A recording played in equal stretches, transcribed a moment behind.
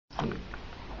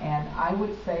I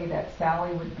would say that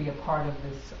Sally would be a part of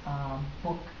this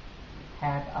book.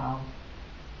 Had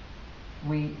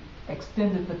we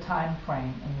extended the time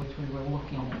frame in which we were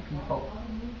looking at people,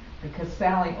 because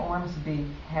Sally Ormsby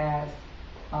has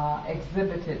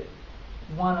exhibited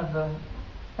one of the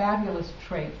fabulous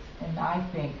traits, and I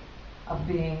think, of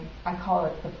being, I call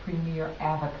it the premier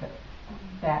advocate,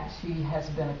 that she has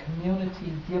been a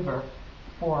community giver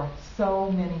for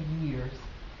so many years.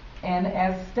 And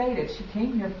as stated, she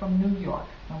came here from New York,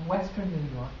 from Western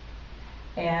New York,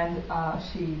 and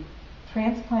she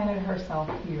transplanted herself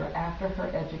here after her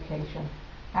education,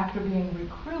 after being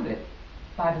recruited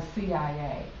by the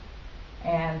CIA.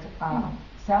 And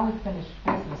Sally finished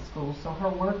business school, so her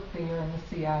work there in the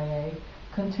CIA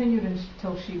continued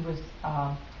until she was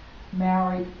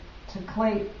married to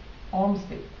Clay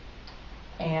Ormsby.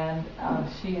 And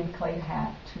she and Clay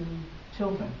had 2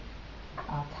 children,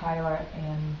 Tyler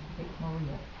and Vic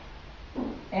Maria.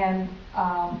 And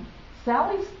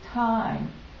Sally's time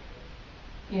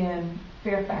in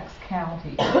Fairfax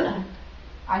County,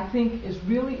 I think, is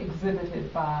really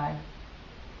exhibited by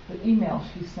the email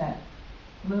she sent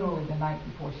literally the night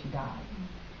before she died,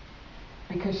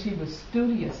 because she was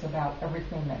studious about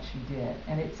everything that she did,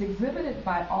 and it's exhibited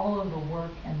by all of the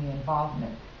work and the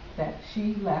involvement that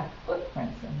she left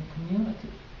footprints in the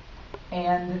community.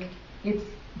 And it's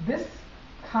this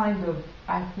kind of,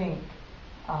 I think,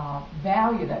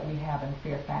 value that we have in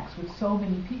Fairfax with so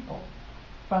many people,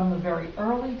 from the very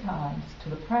early times to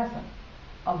the present,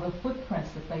 of the footprints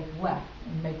that they've left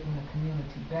in making the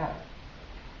community better.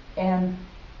 And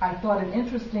I thought it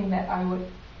interesting that I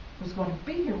was going to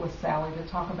be here with Sally to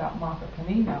talk about Martha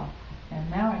Pennino, and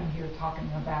now I'm here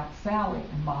talking about Sally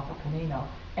and Martha Pennino,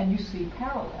 and you see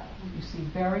parallels. You see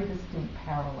very distinct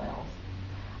parallels.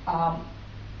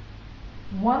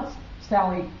 Once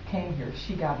Sally came here,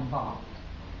 she got involved,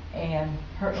 and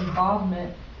her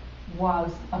involvement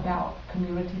was about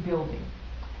community building.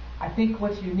 I think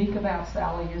what's unique about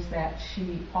Sally is that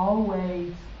she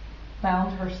always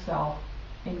found herself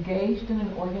engaged in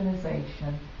an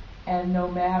organization, and no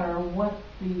matter what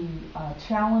the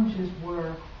challenges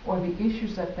were or the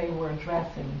issues that they were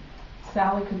addressing,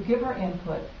 Sally could give her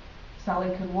input.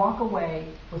 Sally could walk away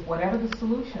with whatever the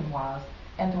solution was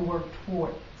and to work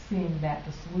toward seeing that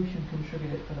the solution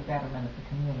contributed for the betterment of the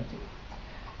community.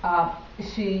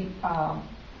 She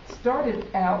started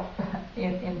out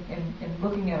in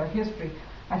looking at her history.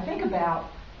 I think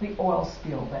about the oil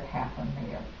spill that happened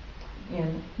there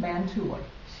in Mantua.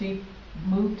 She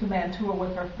moved to Mantua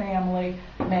with her family.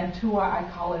 Mantua, I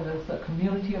call it as a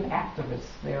community of activists.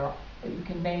 You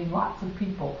can name lots of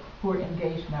people who are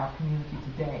engaged in our community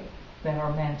today that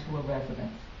are Mantua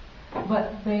residents.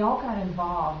 But they all got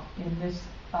involved in this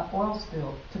oil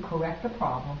spill to correct the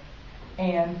problem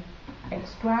and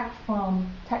extract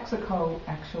from Texaco,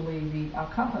 actually the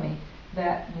company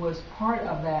that was part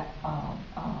of that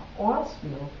oil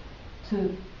spill,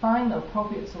 to find the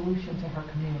appropriate solution to her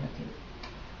community.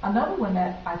 Another one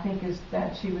that I think is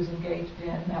that she was engaged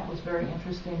in that was very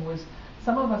interesting was,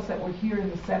 some of us that were here in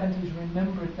the 70s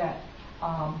remembered that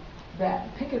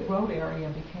that Pickett Road area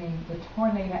became the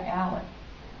Tornado Alley,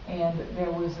 and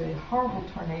there was a horrible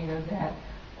tornado that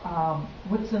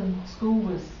Woodson School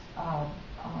was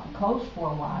closed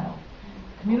for a while.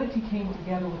 The community came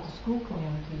together with the school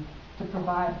community to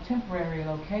provide a temporary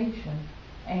location,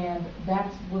 and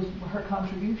that was her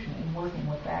contribution in working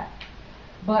with that.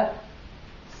 But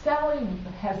Sally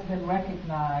has been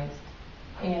recognized,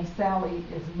 and Sally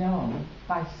is known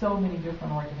by so many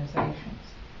different organizations.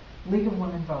 League of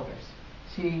Women Voters.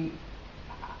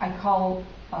 I call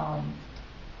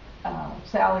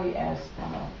Sally as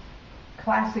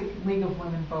classic League of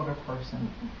Women voter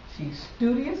person. She's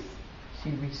studious,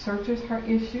 she researches her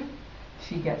issue,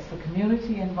 she gets the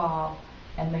community involved,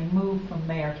 and they move from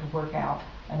there to work out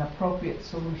an appropriate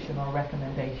solution or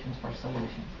recommendations for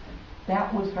solutions.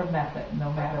 That was her method,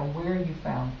 no matter where you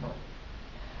found her.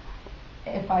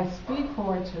 If I speak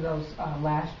forward to those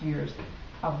last years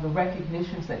of the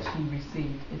recognitions that she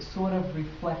received, it sort of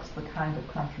reflects the kind of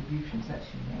contributions that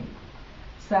she made.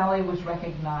 Sally was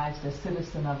recognized as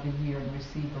Citizen of the Year and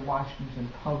received the Washington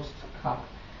Post Cup.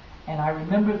 And I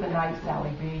remember the night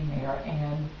Sally being there,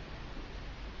 and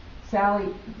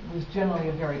Sally was generally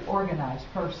a very organized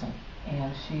person,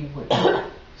 and she would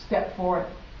step forward,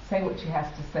 say what she has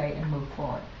to say, and move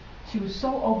forward. She was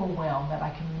so overwhelmed that I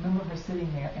can remember her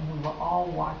sitting there, and we were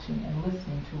all watching and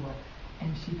listening to her,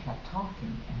 and she kept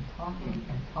talking and talking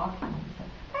and talking. And we said,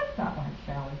 "That's not like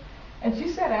Sally." And she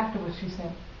said afterwards, she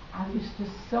said, "I was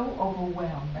just so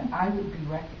overwhelmed that I would be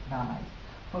recognized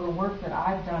for the work that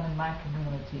I've done in my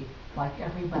community, like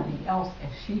everybody else,"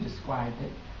 as she described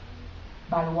it,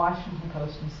 by the Washington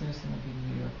Post and Citizen of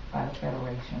the Year, by the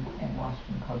Federation and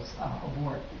Washington Post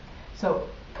award. So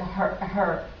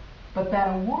but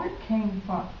that award came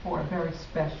for a very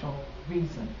special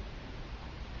reason.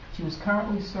 She was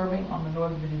currently serving on the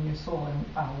Northern Virginia Soil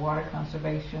and Water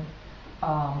Conservation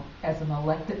as an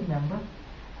elected member,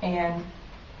 and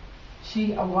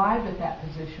she arrived at that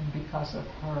position because of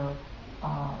her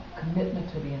commitment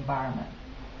to the environment.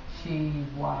 She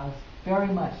was very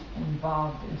much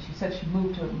involved, and she said she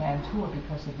moved to Mantua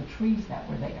because of the trees that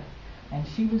were there. And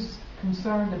she was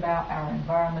concerned about our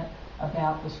environment,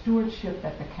 about the stewardship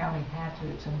that the county had to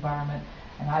its environment.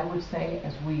 And I would say,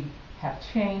 as we have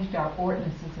changed our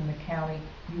ordinances in the county,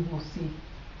 you will see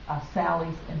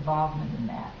Sally's involvement in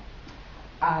that.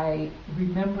 I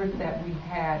remembered that we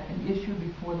had an issue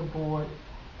before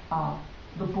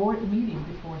the board meeting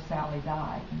before Sally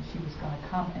died, and she was going to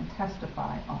come and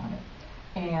testify on it.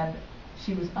 And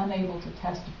she was unable to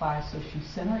testify, so she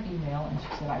sent her email and she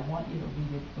said, I want you to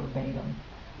read it verbatim,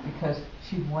 because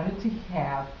she wanted to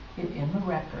have it in the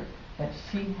record that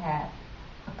she had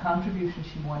a contribution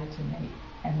she wanted to make,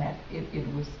 and that it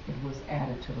was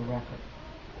added to the record.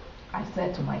 I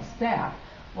said to my staff,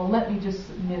 well, let me just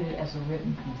submit it as a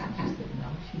written piece. And she said, no,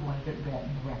 she wanted it read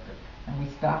in the record. And we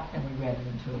stopped and we read it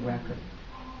into the record.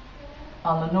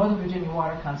 On the Northern Virginia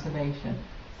Water Conservation,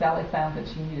 Sally found that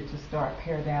she needed to start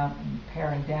paring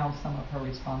down some of her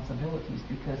responsibilities,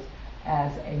 because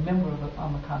as a member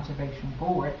on the Conservation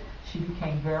Board, she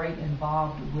became very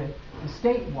involved with the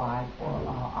statewide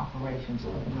operations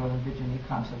of the Northern Virginia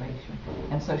Conservation.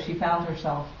 And so she found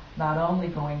herself not only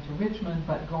going to Richmond,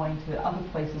 but going to other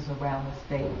places around the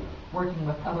state, working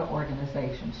with other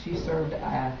organizations. She served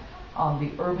on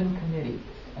the Urban Committee,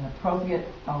 an appropriate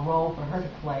role for her to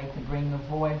play to bring the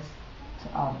voice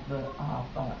of the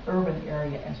urban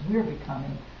area, as we're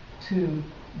becoming, to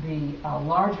the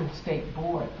larger state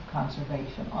board of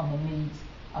conservation on the needs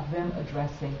of them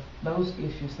addressing those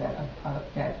issues that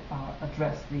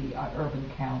address the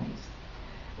urban counties.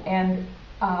 And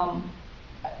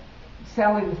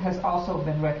Sally has also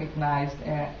been recognized,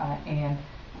 and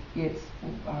it's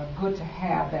good to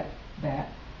have that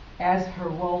as her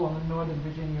role on the Northern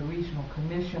Virginia Regional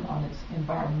Commission on its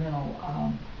environmental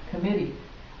committee,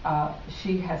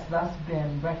 she has thus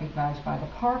been recognized by the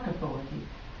Park Authority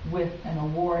with an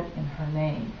award in her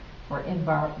name for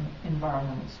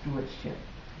environmental stewardship.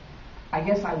 I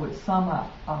guess I would sum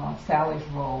up Sally's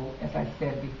role, as I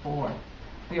said before.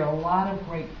 There are a lot of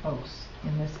great folks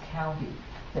in this county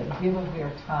that give of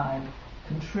their time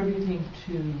contributing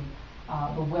to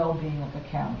the well-being of the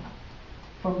county.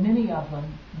 For many of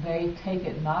them, they take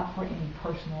it not for any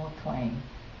personal acclaim,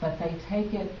 but they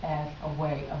take it as a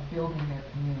way of building their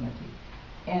community.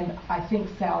 And I think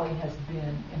Sally has been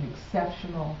an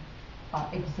exceptional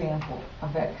example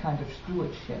of that kind of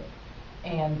stewardship.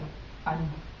 And I'm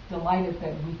delighted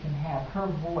that we can have her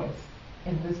voice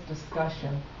in this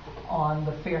discussion on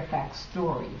the Fairfax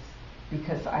stories,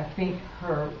 because I think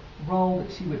her role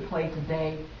that she would play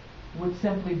today would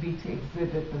simply be to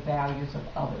exhibit the values of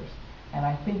others. And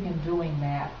I think in doing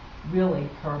that, really,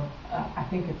 I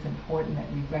think it's important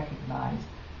that we recognize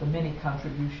the many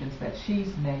contributions that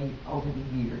she's made over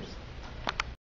the years.